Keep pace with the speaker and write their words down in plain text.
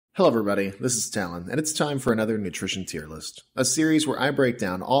Hello everybody, this is Talon, and it's time for another Nutrition Tier List, a series where I break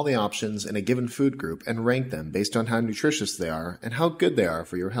down all the options in a given food group and rank them based on how nutritious they are and how good they are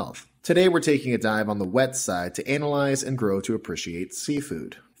for your health. Today we're taking a dive on the wet side to analyze and grow to appreciate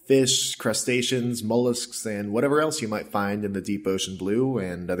seafood. Fish, crustaceans, mollusks, and whatever else you might find in the deep ocean blue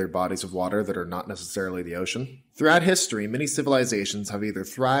and other bodies of water that are not necessarily the ocean. Throughout history, many civilizations have either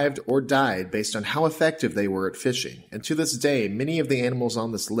thrived or died based on how effective they were at fishing, and to this day, many of the animals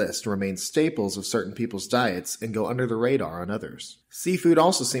on this list remain staples of certain people's diets and go under the radar on others. Seafood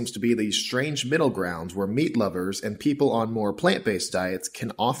also seems to be these strange middle grounds where meat lovers and people on more plant-based diets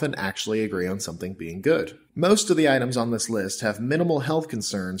can often actually agree on something being good. Most of the items on this list have minimal health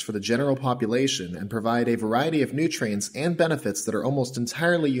concerns for the general population and provide a variety of nutrients and benefits that are almost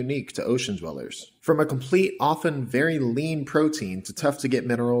entirely unique to ocean dwellers. From a complete, often very lean protein to tough-to-get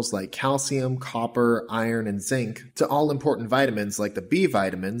minerals like calcium, copper, iron, and zinc, to all-important vitamins like the B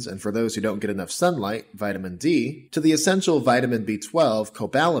vitamins, and for those who don't get enough sunlight, vitamin D, to the essential vitamin B12,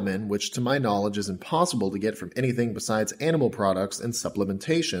 cobalamin, which to my knowledge is impossible to get from anything besides animal products and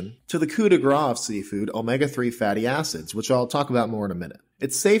supplementation, to the coup de grace of seafood, omega-3 fatty acids, which I'll talk about more in a minute.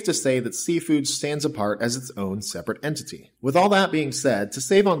 It's safe to say that seafood stands apart as its own separate entity. With all that being said, to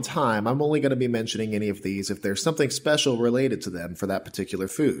save on time, I'm only going to be mentioning any of these if there's something special related to them for that particular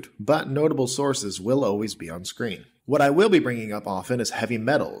food, but notable sources will always be on screen. What I will be bringing up often is heavy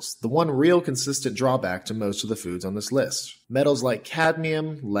metals, the one real consistent drawback to most of the foods on this list. Metals like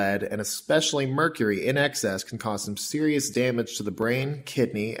cadmium, lead, and especially mercury in excess can cause some serious damage to the brain,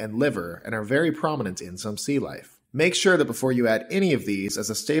 kidney, and liver, and are very prominent in some sea life. Make sure that before you add any of these as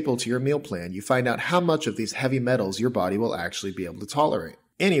a staple to your meal plan, you find out how much of these heavy metals your body will actually be able to tolerate.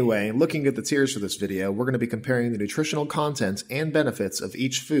 Anyway, looking at the tiers for this video, we're going to be comparing the nutritional content and benefits of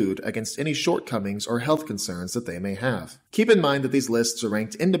each food against any shortcomings or health concerns that they may have. Keep in mind that these lists are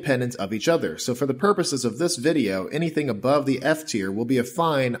ranked independent of each other, so for the purposes of this video, anything above the F tier will be a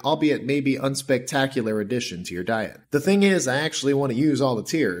fine, albeit maybe unspectacular addition to your diet. The thing is, I actually want to use all the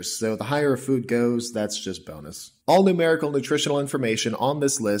tiers, so the higher a food goes, that's just bonus. All numerical nutritional information on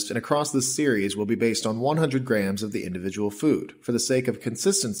this list and across this series will be based on 100 grams of the individual food, for the sake of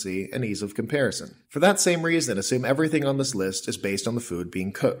consistency and ease of comparison. For that same reason, assume everything on this list is based on the food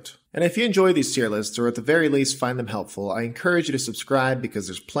being cooked. And if you enjoy these tier lists, or at the very least find them helpful, I encourage you to subscribe because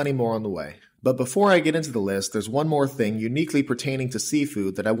there's plenty more on the way. But before I get into the list, there's one more thing uniquely pertaining to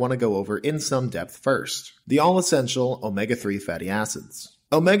seafood that I want to go over in some depth first. The all-essential omega-3 fatty acids.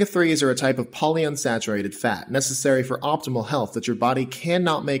 Omega-3s are a type of polyunsaturated fat necessary for optimal health that your body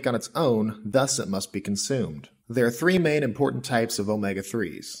cannot make on its own, thus it must be consumed. There are three main important types of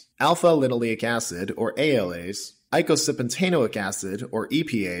omega-3s: alpha-linoleic acid, or ALAs, eicosapentaenoic acid, or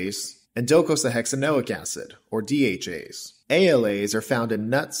EPAs, and docosahexaenoic acid, or DHAs. ALAs are found in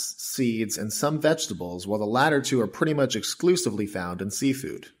nuts, seeds, and some vegetables, while the latter two are pretty much exclusively found in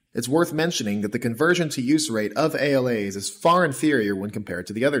seafood. It's worth mentioning that the conversion to use rate of ALAs is far inferior when compared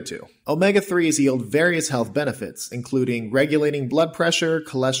to the other two. Omega-3s yield various health benefits, including regulating blood pressure,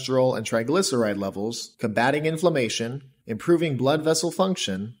 cholesterol, and triglyceride levels, combating inflammation, improving blood vessel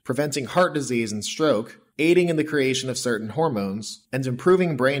function, preventing heart disease and stroke, aiding in the creation of certain hormones, and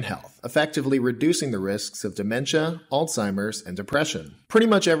improving brain health, effectively reducing the risks of dementia, Alzheimer's, and depression. Pretty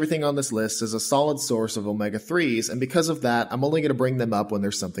much everything on this list is a solid source of omega-3s, and because of that, I'm only going to bring them up when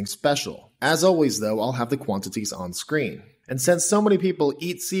there's something special. As always though, I'll have the quantities on screen. And since so many people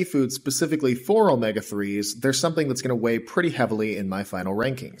eat seafood specifically for omega-3s, there's something that's going to weigh pretty heavily in my final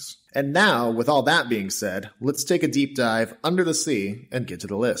rankings. And now, with all that being said, let's take a deep dive under the sea and get to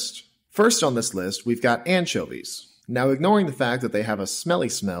the list. First on this list, we've got anchovies. Now, ignoring the fact that they have a smelly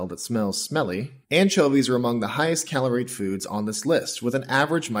smell that smells smelly, anchovies are among the highest caloried foods on this list, with an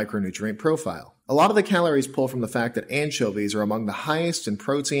average micronutrient profile. A lot of the calories pull from the fact that anchovies are among the highest in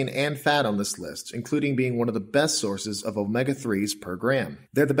protein and fat on this list, including being one of the best sources of omega-3s per gram.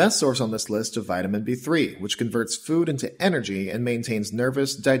 They're the best source on this list of vitamin B3, which converts food into energy and maintains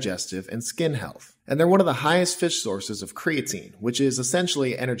nervous, digestive, and skin health. And they're one of the highest fish sources of creatine, which is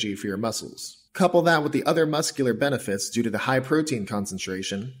essentially energy for your muscles. Couple that with the other muscular benefits due to the high protein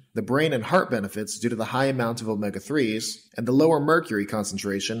concentration, the brain and heart benefits due to the high amount of omega-3s, and the lower mercury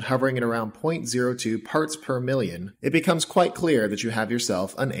concentration hovering at around 0.02 parts per million, it becomes quite clear that you have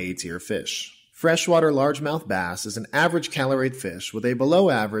yourself an A-tier fish. Freshwater largemouth bass is an average caloried fish with a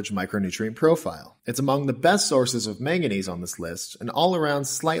below-average micronutrient profile. It's among the best sources of manganese on this list, and all around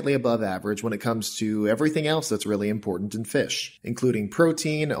slightly above average when it comes to everything else that's really important in fish, including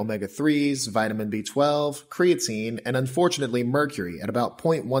protein, omega-3s, vitamin B12, creatine, and unfortunately mercury at about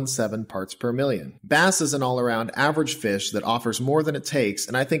 0.17 parts per million. Bass is an all-around average fish that offers more than it takes,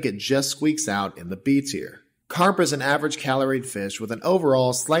 and I think it just squeaks out in the B tier. Carp is an average caloried fish with an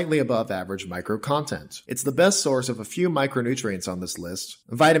overall slightly above average micro content. It's the best source of a few micronutrients on this list.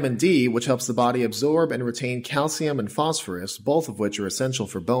 Vitamin D, which helps the body absorb and retain calcium and phosphorus, both of which are essential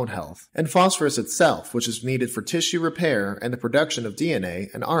for bone health. And phosphorus itself, which is needed for tissue repair and the production of DNA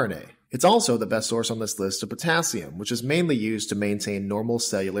and RNA. It's also the best source on this list of potassium, which is mainly used to maintain normal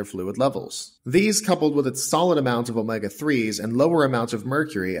cellular fluid levels. These, coupled with its solid amount of omega-3s and lower amount of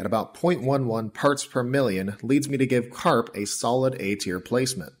mercury at about 0.11 parts per million, leads me to give carp a solid A-tier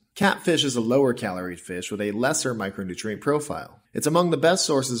placement. Catfish is a lower caloried fish with a lesser micronutrient profile. It's among the best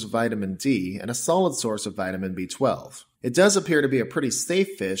sources of vitamin D and a solid source of vitamin B12. It does appear to be a pretty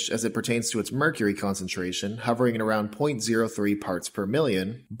safe fish as it pertains to its mercury concentration, hovering at around 0.03 parts per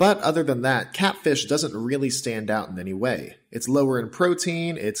million, but other than that, catfish doesn't really stand out in any way. It's lower in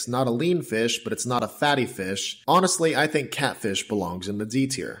protein, it's not a lean fish, but it's not a fatty fish. Honestly, I think catfish belongs in the D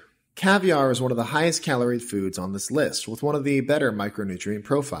tier. Caviar is one of the highest caloried foods on this list, with one of the better micronutrient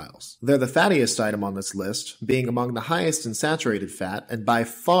profiles. They're the fattiest item on this list, being among the highest in saturated fat and by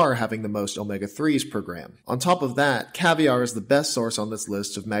far having the most omega-3s per gram. On top of that, caviar is the best source on this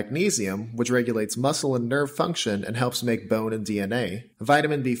list of magnesium, which regulates muscle and nerve function and helps make bone and DNA,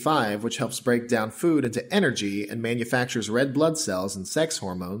 vitamin B5, which helps break down food into energy and manufactures red blood cells and sex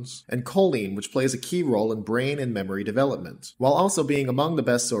hormones, and choline, which plays a key role in brain and memory development, while also being among the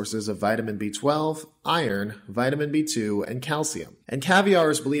best sources of vitamin B12, iron, vitamin B2, and calcium. And caviar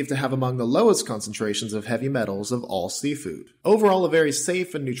is believed to have among the lowest concentrations of heavy metals of all seafood. Overall, a very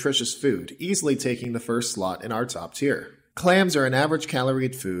safe and nutritious food, easily taking the first slot in our top tier. Clams are an average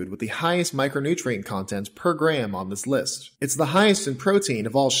caloried food with the highest micronutrient content per gram on this list. It's the highest in protein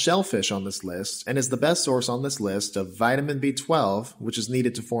of all shellfish on this list and is the best source on this list of vitamin B12, which is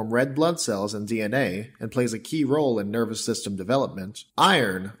needed to form red blood cells and DNA and plays a key role in nervous system development,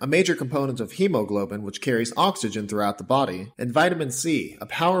 iron, a major component of hemoglobin which carries oxygen throughout the body, and vitamin C, a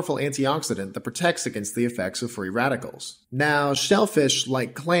powerful antioxidant that protects against the effects of free radicals. Now, shellfish,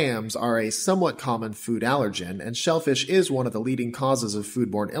 like clams, are a somewhat common food allergen, and shellfish is one of the leading causes of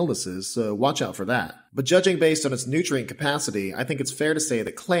foodborne illnesses, so watch out for that. But judging based on its nutrient capacity, I think it's fair to say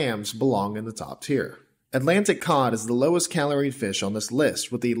that clams belong in the top tier. Atlantic cod is the lowest caloried fish on this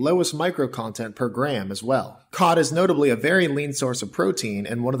list, with the lowest micro content per gram as well. Cod is notably a very lean source of protein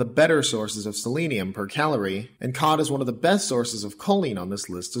and one of the better sources of selenium per calorie, and cod is one of the best sources of choline on this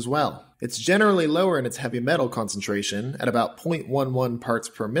list as well. It's generally lower in its heavy metal concentration, at about 0.11 parts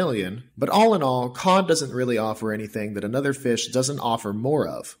per million, but all in all, cod doesn't really offer anything that another fish doesn't offer more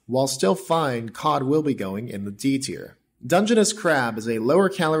of. While still fine, cod will be going in the D tier. Dungeness crab is a lower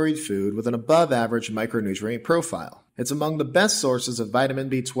caloried food with an above average micronutrient profile. It's among the best sources of vitamin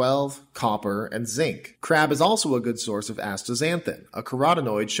B12, copper, and zinc. Crab is also a good source of astaxanthin, a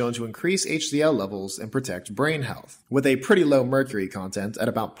carotenoid shown to increase HDL levels and protect brain health. With a pretty low mercury content at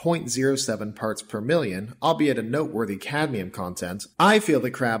about 0.07 parts per million, albeit a noteworthy cadmium content, I feel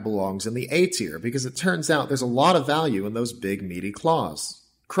that crab belongs in the A tier because it turns out there's a lot of value in those big meaty claws.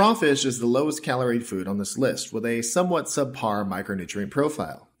 Crawfish is the lowest caloried food on this list, with a somewhat subpar micronutrient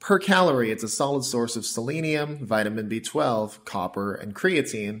profile. Per calorie, it's a solid source of selenium, vitamin B12, copper, and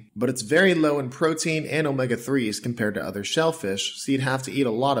creatine, but it's very low in protein and omega-3s compared to other shellfish, so you'd have to eat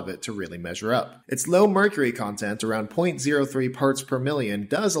a lot of it to really measure up. Its low mercury content, around 0.03 parts per million,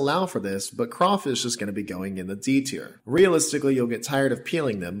 does allow for this, but crawfish is going to be going in the D tier. Realistically, you'll get tired of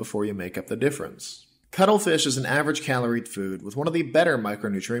peeling them before you make up the difference. Cuttlefish is an average caloried food with one of the better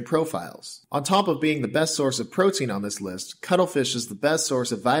micronutrient profiles. On top of being the best source of protein on this list, cuttlefish is the best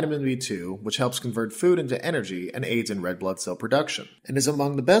source of vitamin B2, which helps convert food into energy and aids in red blood cell production, and is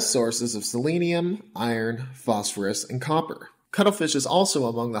among the best sources of selenium, iron, phosphorus, and copper. Cuttlefish is also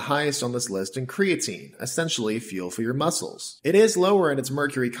among the highest on this list in creatine, essentially fuel for your muscles. It is lower in its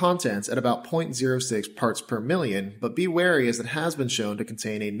mercury content at about 0.06 parts per million, but be wary as it has been shown to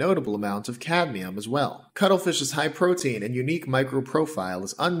contain a notable amount of cadmium as well. Cuttlefish's high protein and unique micro profile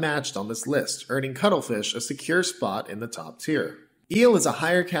is unmatched on this list, earning cuttlefish a secure spot in the top tier. Eel is a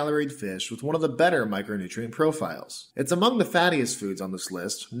higher caloried fish with one of the better micronutrient profiles. It's among the fattiest foods on this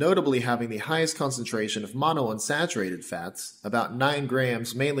list, notably having the highest concentration of monounsaturated fats, about 9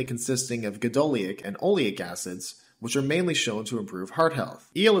 grams, mainly consisting of gadolinic and oleic acids, which are mainly shown to improve heart health.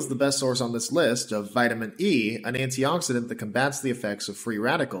 Eel is the best source on this list of vitamin E, an antioxidant that combats the effects of free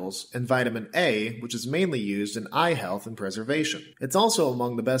radicals, and vitamin A, which is mainly used in eye health and preservation. It's also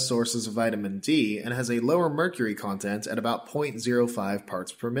among the best sources of vitamin D and has a lower mercury content at about 0.05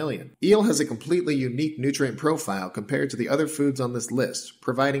 parts per million. Eel has a completely unique nutrient profile compared to the other foods on this list,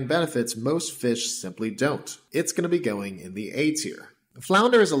 providing benefits most fish simply don't. It's going to be going in the A tier.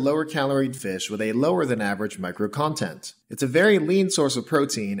 Flounder is a lower caloried fish with a lower than average micro content. It's a very lean source of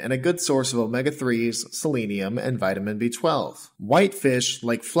protein and a good source of omega-3s, selenium, and vitamin B12. Whitefish,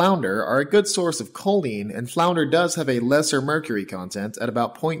 like flounder, are a good source of choline, and flounder does have a lesser mercury content at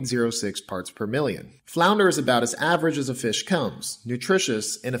about 0.06 parts per million. Flounder is about as average as a fish comes,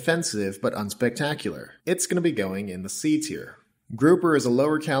 nutritious, inoffensive, but unspectacular. It's going to be going in the C tier. Grouper is a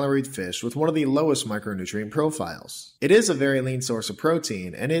lower caloried fish with one of the lowest micronutrient profiles. It is a very lean source of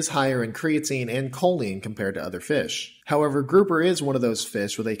protein and is higher in creatine and choline compared to other fish. However, grouper is one of those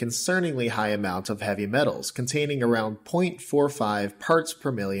fish with a concerningly high amount of heavy metals, containing around 0.45 parts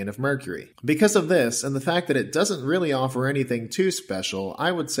per million of mercury. Because of this, and the fact that it doesn't really offer anything too special,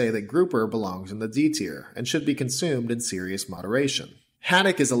 I would say that grouper belongs in the D tier and should be consumed in serious moderation.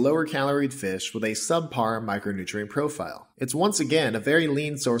 Haddock is a lower caloried fish with a subpar micronutrient profile. It's once again a very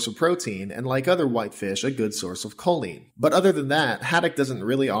lean source of protein and, like other whitefish, a good source of choline. But other than that, haddock doesn't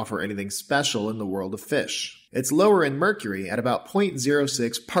really offer anything special in the world of fish. It's lower in mercury at about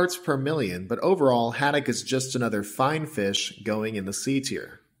 0.06 parts per million, but overall haddock is just another fine fish going in the C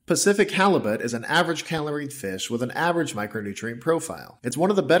tier. Pacific halibut is an average caloried fish with an average micronutrient profile. It's one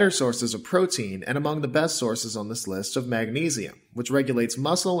of the better sources of protein and among the best sources on this list of magnesium, which regulates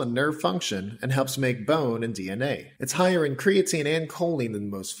muscle and nerve function and helps make bone and DNA. It's higher in creatine and choline than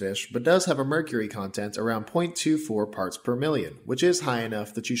most fish, but does have a mercury content around 0.24 parts per million, which is high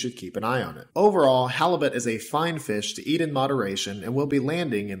enough that you should keep an eye on it. Overall, halibut is a fine fish to eat in moderation and will be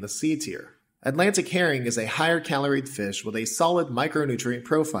landing in the C tier. Atlantic herring is a higher caloried fish with a solid micronutrient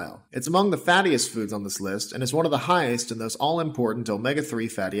profile. It's among the fattiest foods on this list and is one of the highest in those all-important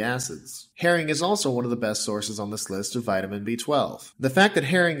omega-3 fatty acids. Herring is also one of the best sources on this list of vitamin B12. The fact that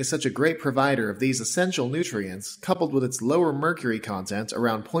herring is such a great provider of these essential nutrients, coupled with its lower mercury content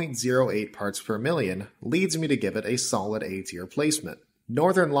around 0.08 parts per million, leads me to give it a solid A tier placement.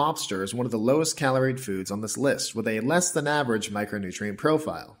 Northern lobster is one of the lowest caloried foods on this list with a less than average micronutrient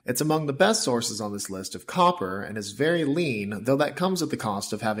profile. It's among the best sources on this list of copper and is very lean, though that comes at the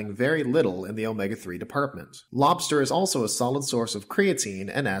cost of having very little in the omega-3 department. Lobster is also a solid source of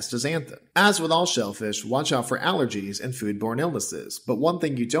creatine and astaxanthin. As with all shellfish, watch out for allergies and foodborne illnesses, but one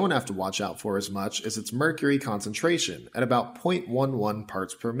thing you don't have to watch out for as much is its mercury concentration at about 0.11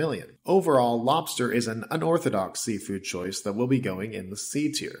 parts per million. Overall, lobster is an unorthodox seafood choice that will be going in the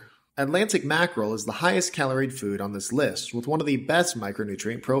C tier. Atlantic mackerel is the highest caloried food on this list, with one of the best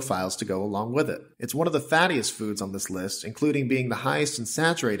micronutrient profiles to go along with it. It's one of the fattiest foods on this list, including being the highest in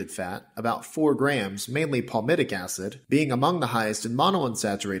saturated fat, about 4 grams, mainly palmitic acid, being among the highest in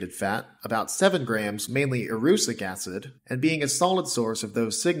monounsaturated fat, about 7 grams, mainly erucic acid, and being a solid source of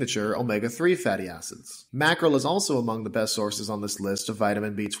those signature omega-3 fatty acids. Mackerel is also among the best sources on this list of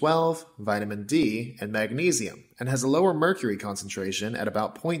vitamin B12, vitamin D, and magnesium, and has a lower mercury concentration at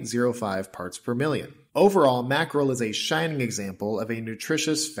about 0.05 parts per million. Overall, mackerel is a shining example of a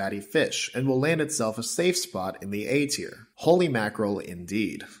nutritious fatty fish and will land itself a safe spot in the A tier. Holy mackerel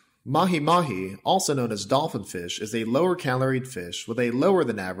indeed. Mahi-mahi, also known as dolphin fish, is a lower caloried fish with a lower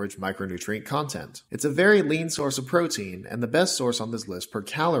than average micronutrient content. It's a very lean source of protein and the best source on this list per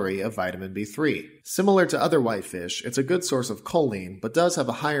calorie of vitamin B3. Similar to other whitefish, it's a good source of choline, but does have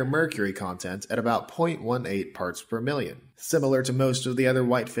a higher mercury content at about 0.18 parts per million. Similar to most of the other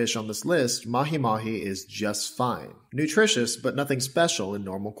whitefish on this list, mahi-mahi is just fine. Nutritious, but nothing special in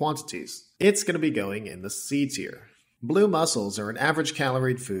normal quantities. It's going to be going in the C tier. Blue mussels are an average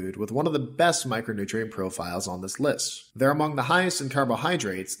caloried food with one of the best micronutrient profiles on this list. They're among the highest in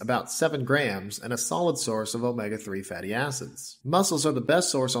carbohydrates, about 7 grams, and a solid source of omega-3 fatty acids. Mussels are the best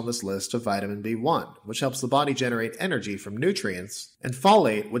source on this list of vitamin B1, which helps the body generate energy from nutrients, and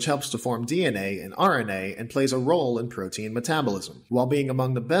folate, which helps to form DNA and RNA and plays a role in protein metabolism, while being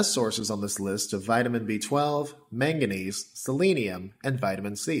among the best sources on this list of vitamin B12, manganese, selenium, and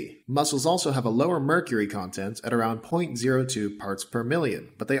vitamin C. Mussels also have a lower mercury content at around 0.02 parts per million,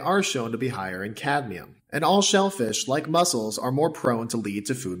 but they are shown to be higher in cadmium. And all shellfish, like mussels, are more prone to lead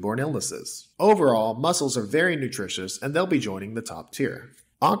to foodborne illnesses. Overall, mussels are very nutritious and they'll be joining the top tier.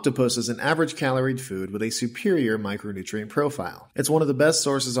 Octopus is an average caloried food with a superior micronutrient profile. It's one of the best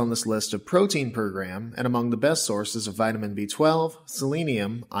sources on this list of protein per gram and among the best sources of vitamin B12,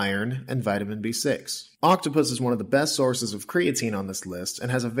 selenium, iron, and vitamin B6. Octopus is one of the best sources of creatine on this list and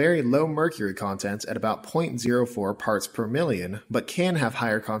has a very low mercury content at about 0.04 parts per million, but can have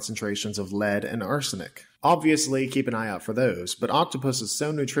higher concentrations of lead and arsenic. Obviously, keep an eye out for those, but octopus is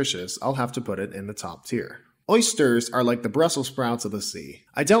so nutritious, I'll have to put it in the top tier. Oysters are like the Brussels sprouts of the sea.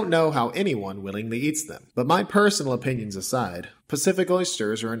 I don't know how anyone willingly eats them, but my personal opinions aside, Pacific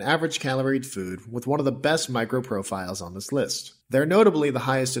oysters are an average caloried food with one of the best micro profiles on this list. They're notably the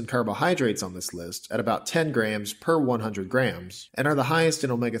highest in carbohydrates on this list at about 10 grams per 100 grams, and are the highest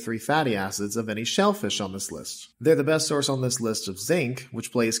in omega-3 fatty acids of any shellfish on this list. They're the best source on this list of zinc,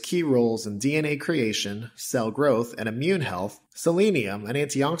 which plays key roles in DNA creation, cell growth, and immune health, selenium, an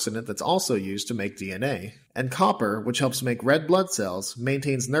antioxidant that's also used to make DNA, and copper, which helps make red blood cells,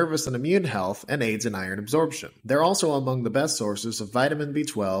 maintains nervous and immune health, and aids in iron absorption. They're also among the best sources of vitamin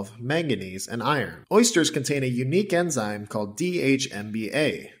B12, manganese, and iron. Oysters contain a unique enzyme called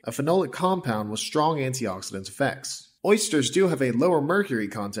DHMBA, a phenolic compound with strong antioxidant effects. Oysters do have a lower mercury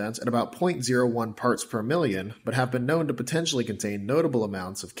content at about 0.01 parts per million, but have been known to potentially contain notable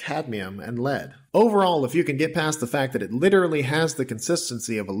amounts of cadmium and lead. Overall, if you can get past the fact that it literally has the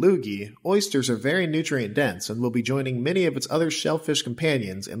consistency of a loogie, oysters are very nutrient dense and will be joining many of its other shellfish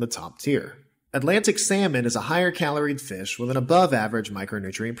companions in the top tier. Atlantic salmon is a higher caloried fish with an above average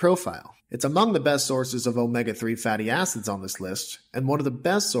micronutrient profile. It's among the best sources of omega-3 fatty acids on this list, and one of the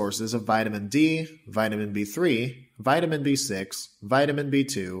best sources of vitamin D, vitamin B3, vitamin B6, vitamin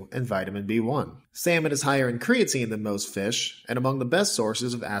B2, and vitamin B1. Salmon is higher in creatine than most fish, and among the best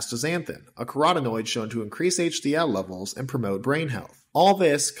sources of astaxanthin, a carotenoid shown to increase HDL levels and promote brain health. All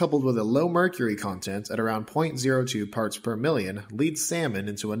this, coupled with a low mercury content at around 0.02 parts per million, leads salmon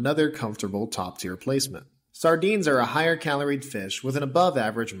into another comfortable top-tier placement. Sardines are a higher caloried fish with an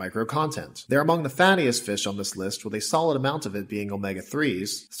above-average micro content. They're among the fattiest fish on this list, with a solid amount of it being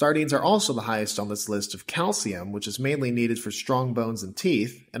omega-3s. Sardines are also the highest on this list of calcium, which is mainly needed for strong bones and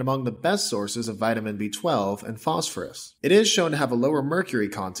teeth, and among the best sources of vitamin B12 and phosphorus. It is shown to have a lower mercury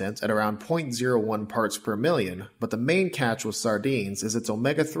content at around 0.01 parts per million, but the main catch with sardines is its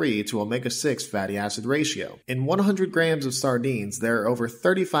omega-3 to omega-6 fatty acid ratio. In 100 grams of sardines, there are over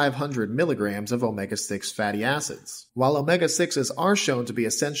 3,500 milligrams of omega-6 fatty acids. While omega-6s are shown to be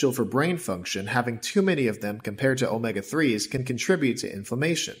essential for brain function, having too many of them compared to omega-3s can contribute to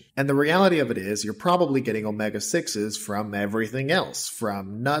inflammation. And the reality of it is, you're probably getting omega-6s from everything else,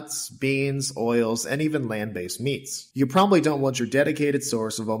 from nuts, beans, oils, and even land-based meats. You probably don't want your dedicated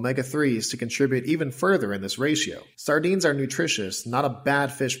source of omega-3s to contribute even further in this ratio. Sardines are nutritious, not a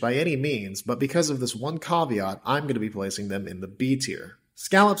bad fish by any means, but because of this one caveat, I'm going to be placing them in the B tier.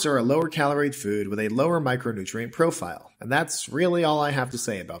 Scallops are a lower caloried food with a lower micronutrient profile, and that's really all I have to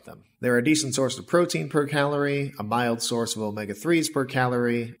say about them. They're a decent source of protein per calorie, a mild source of omega-3s per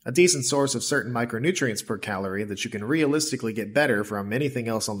calorie, a decent source of certain micronutrients per calorie that you can realistically get better from anything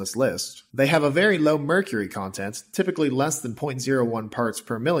else on this list. They have a very low mercury content, typically less than 0.01 parts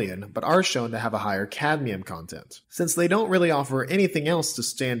per million, but are shown to have a higher cadmium content. Since they don't really offer anything else to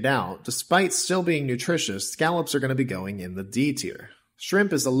stand out, despite still being nutritious, scallops are going to be going in the D tier.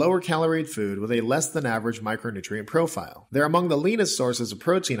 Shrimp is a lower caloried food with a less than average micronutrient profile. They're among the leanest sources of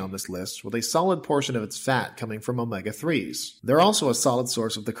protein on this list, with a solid portion of its fat coming from omega-3s. They're also a solid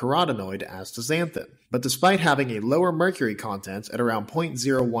source of the carotenoid astaxanthin. But despite having a lower mercury content at around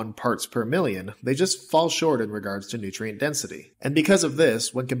 0.01 parts per million, they just fall short in regards to nutrient density. And because of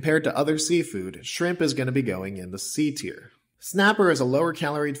this, when compared to other seafood, shrimp is going to be going in the C tier. Snapper is a lower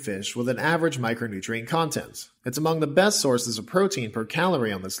caloried fish with an average micronutrient content. It's among the best sources of protein per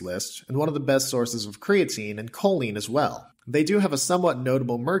calorie on this list, and one of the best sources of creatine and choline as well. They do have a somewhat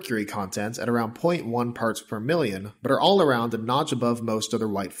notable mercury content at around 0.1 parts per million, but are all around a notch above most other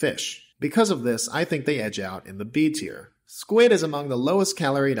white fish. Because of this, I think they edge out in the B tier. Squid is among the lowest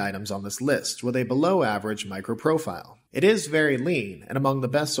caloried items on this list, with a below average micro profile. It is very lean, and among the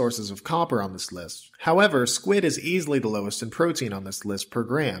best sources of copper on this list. However, squid is easily the lowest in protein on this list per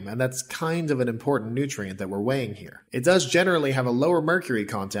gram, and that's kind of an important nutrient that we're weighing here. It does generally have a lower mercury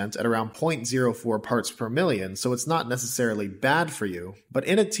content at around 0.04 parts per million, so it's not necessarily bad for you, but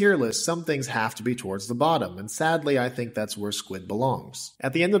in a tier list, some things have to be towards the bottom, and sadly I think that's where squid belongs.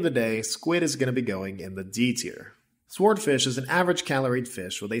 At the end of the day, squid is going to be going in the D tier. Swordfish is an average caloried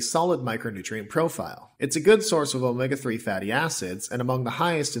fish with a solid micronutrient profile. It's a good source of omega-3 fatty acids and among the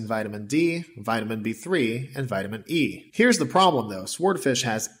highest in vitamin D, vitamin B3, and vitamin E. Here's the problem though, swordfish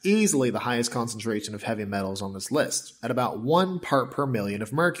has easily the highest concentration of heavy metals on this list, at about 1 part per million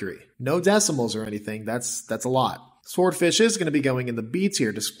of mercury. No decimals or anything, that's a lot. Swordfish is going to be going in the B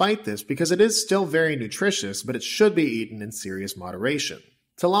tier despite this because it is still very nutritious, but it should be eaten in serious moderation.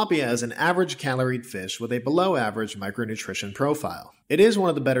 Tilapia is an average caloried fish with a below-average micronutrition profile. It is one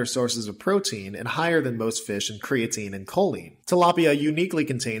of the better sources of protein and higher than most fish in creatine and choline. Tilapia uniquely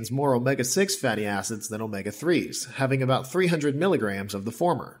contains more omega-6 fatty acids than omega-3s, having about 300 milligrams of the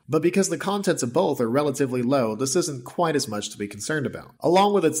former. But because the contents of both are relatively low, this isn't quite as much to be concerned about.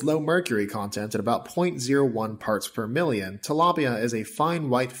 Along with its low mercury content at about 0.01 parts per million, tilapia is a fine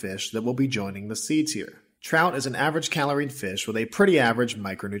white fish that will be joining the C tier. Trout is an average caloried fish with a pretty average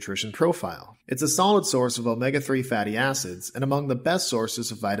micronutrition profile. It's a solid source of omega-3 fatty acids and among the best sources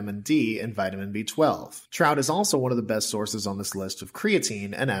of vitamin D and vitamin B12. Trout is also one of the best sources on this list of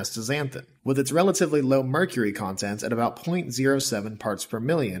creatine and astaxanthin. With its relatively low mercury content at about 0.07 parts per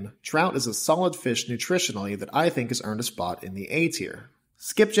million, trout is a solid fish nutritionally that I think has earned a spot in the A tier.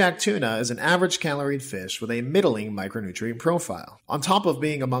 Skipjack tuna is an average caloried fish with a middling micronutrient profile. On top of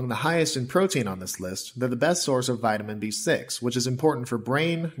being among the highest in protein on this list, they're the best source of vitamin B6, which is important for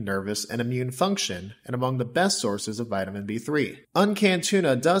brain, nervous, and immune function, and among the best sources of vitamin B3. Uncanned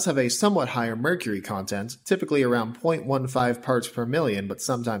tuna does have a somewhat higher mercury content, typically around 0.15 parts per million, but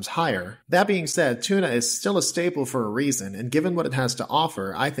sometimes higher. That being said, tuna is still a staple for a reason, and given what it has to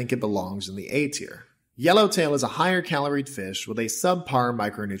offer, I think it belongs in the A tier. Yellowtail is a higher caloried fish with a subpar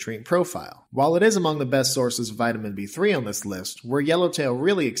micronutrient profile. While it is among the best sources of vitamin B3 on this list, where yellowtail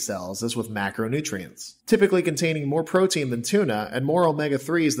really excels is with macronutrients. Typically containing more protein than tuna and more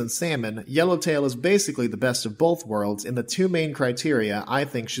omega-3s than salmon, yellowtail is basically the best of both worlds in the two main criteria I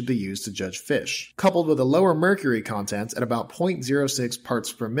think should be used to judge fish. Coupled with a lower mercury content at about 0.06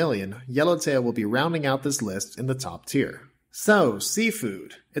 parts per million, yellowtail will be rounding out this list in the top tier. So,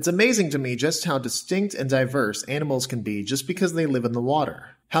 seafood. It's amazing to me just how distinct and diverse animals can be just because they live in the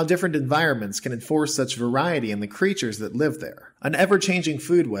water. How different environments can enforce such variety in the creatures that live there. An ever-changing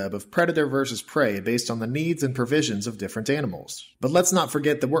food web of predator versus prey based on the needs and provisions of different animals. But let's not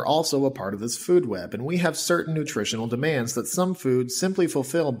forget that we're also a part of this food web, and we have certain nutritional demands that some foods simply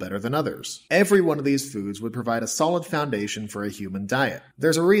fulfill better than others. Every one of these foods would provide a solid foundation for a human diet.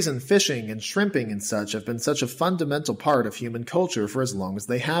 There's a reason fishing and shrimping and such have been such a fundamental part of human culture for as long as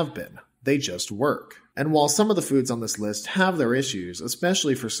they have been. They just work. And while some of the foods on this list have their issues,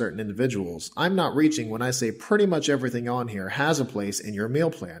 especially for certain individuals, I'm not reaching when I say pretty much everything on here has a place in your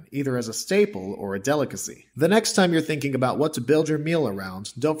meal plan, either as a staple or a delicacy. The next time you're thinking about what to build your meal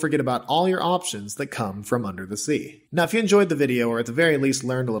around, don't forget about all your options that come from under the sea. Now, if you enjoyed the video or at the very least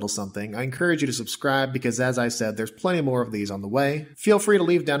learned a little something, I encourage you to subscribe because as I said, there's plenty more of these on the way. Feel free to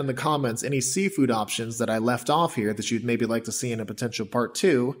leave down in the comments any seafood options that I left off here that you'd maybe like to see in a potential part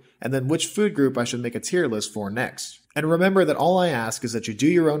 2, and then which food group I should make a tier list for next. And remember that all I ask is that you do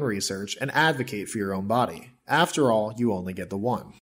your own research and advocate for your own body. After all, you only get the one.